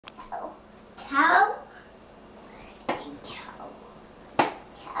Cow. Cow.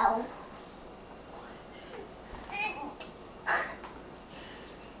 Cow.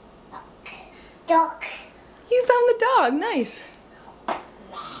 Dog. You found the dog. Nice.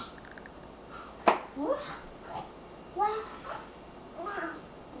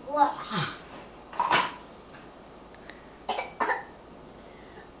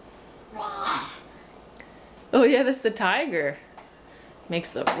 Oh yeah, that's the tiger.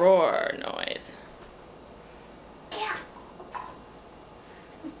 Makes the roar noise.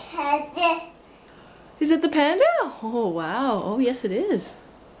 Panda. Is it the panda? Oh wow. Oh yes it is.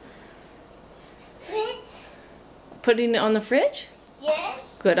 Fritz. Putting it on the fridge?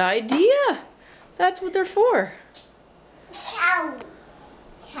 Yes. Good idea. That's what they're for. Cow.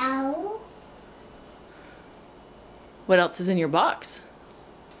 Cow. What else is in your box?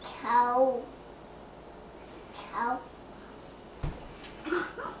 Cow. Cow.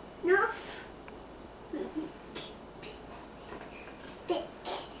 No.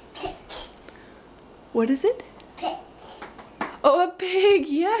 Pigs. What is it? Pigs. Oh, a pig,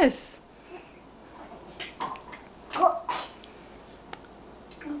 yes. Goat.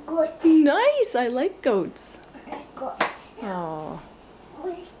 Goat. Nice, I like goats. Goat. Oh,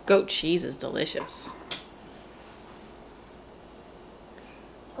 goat cheese is delicious.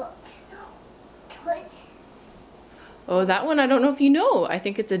 Goat. Goat. Oh, that one I don't know if you know. I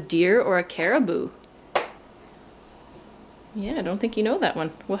think it's a deer or a caribou. Yeah, I don't think you know that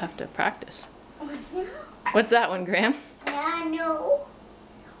one. We'll have to practice. What's that one, Graham? Yeah, no.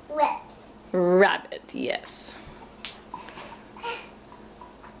 Lips. Rabbit, yes.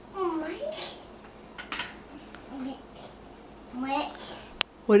 Mix. Mix. Mix.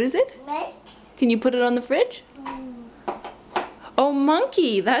 What is it? Mix. Can you put it on the fridge? Oh,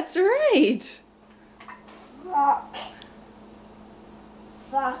 monkey, that's right. Frog.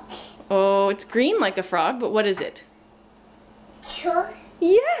 Frog. Oh, it's green like a frog, but what is it? Turtle.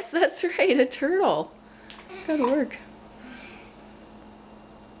 Yes, that's right, a turtle. Good work.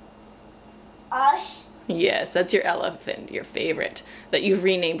 Osh. Yes, that's your elephant, your favorite, that you've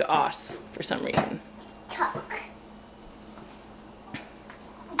renamed Os for some reason. Tuck.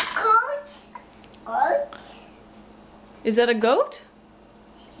 Goat. Goat. Is that a goat?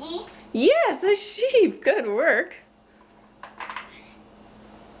 Sheep. Yes, a sheep. Good work.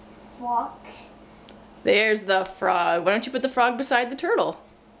 Frog. There's the frog. Why don't you put the frog beside the turtle?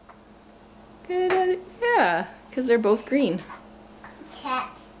 Good, yeah, because they're both green.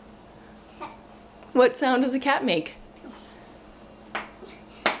 Cat. Cat. What sound does a cat make?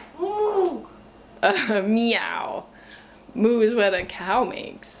 Moo. Meow. Moo is what a cow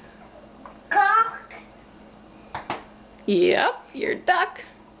makes. Cock. Yep, your duck.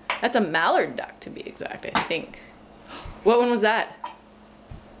 That's a mallard duck to be exact, I think. What one was that?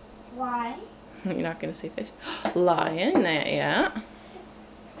 Why? You're not going to say fish. Lion, yeah.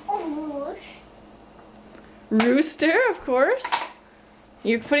 Roosh. Rooster, of course.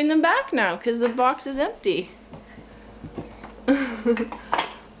 You're putting them back now because the box is empty.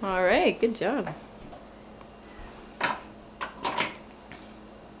 All right, good job.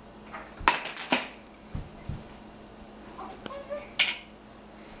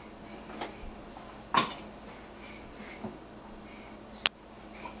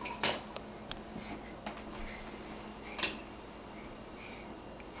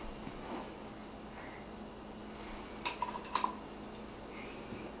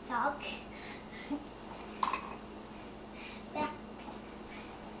 Dog.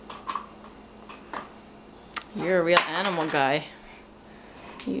 You're a real animal guy.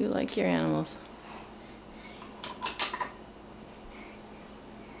 You like your animals.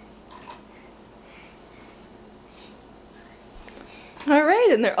 All right,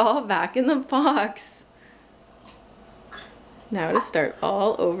 and they're all back in the box. Now to start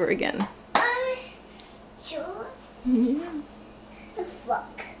all over again. Sure. Yeah.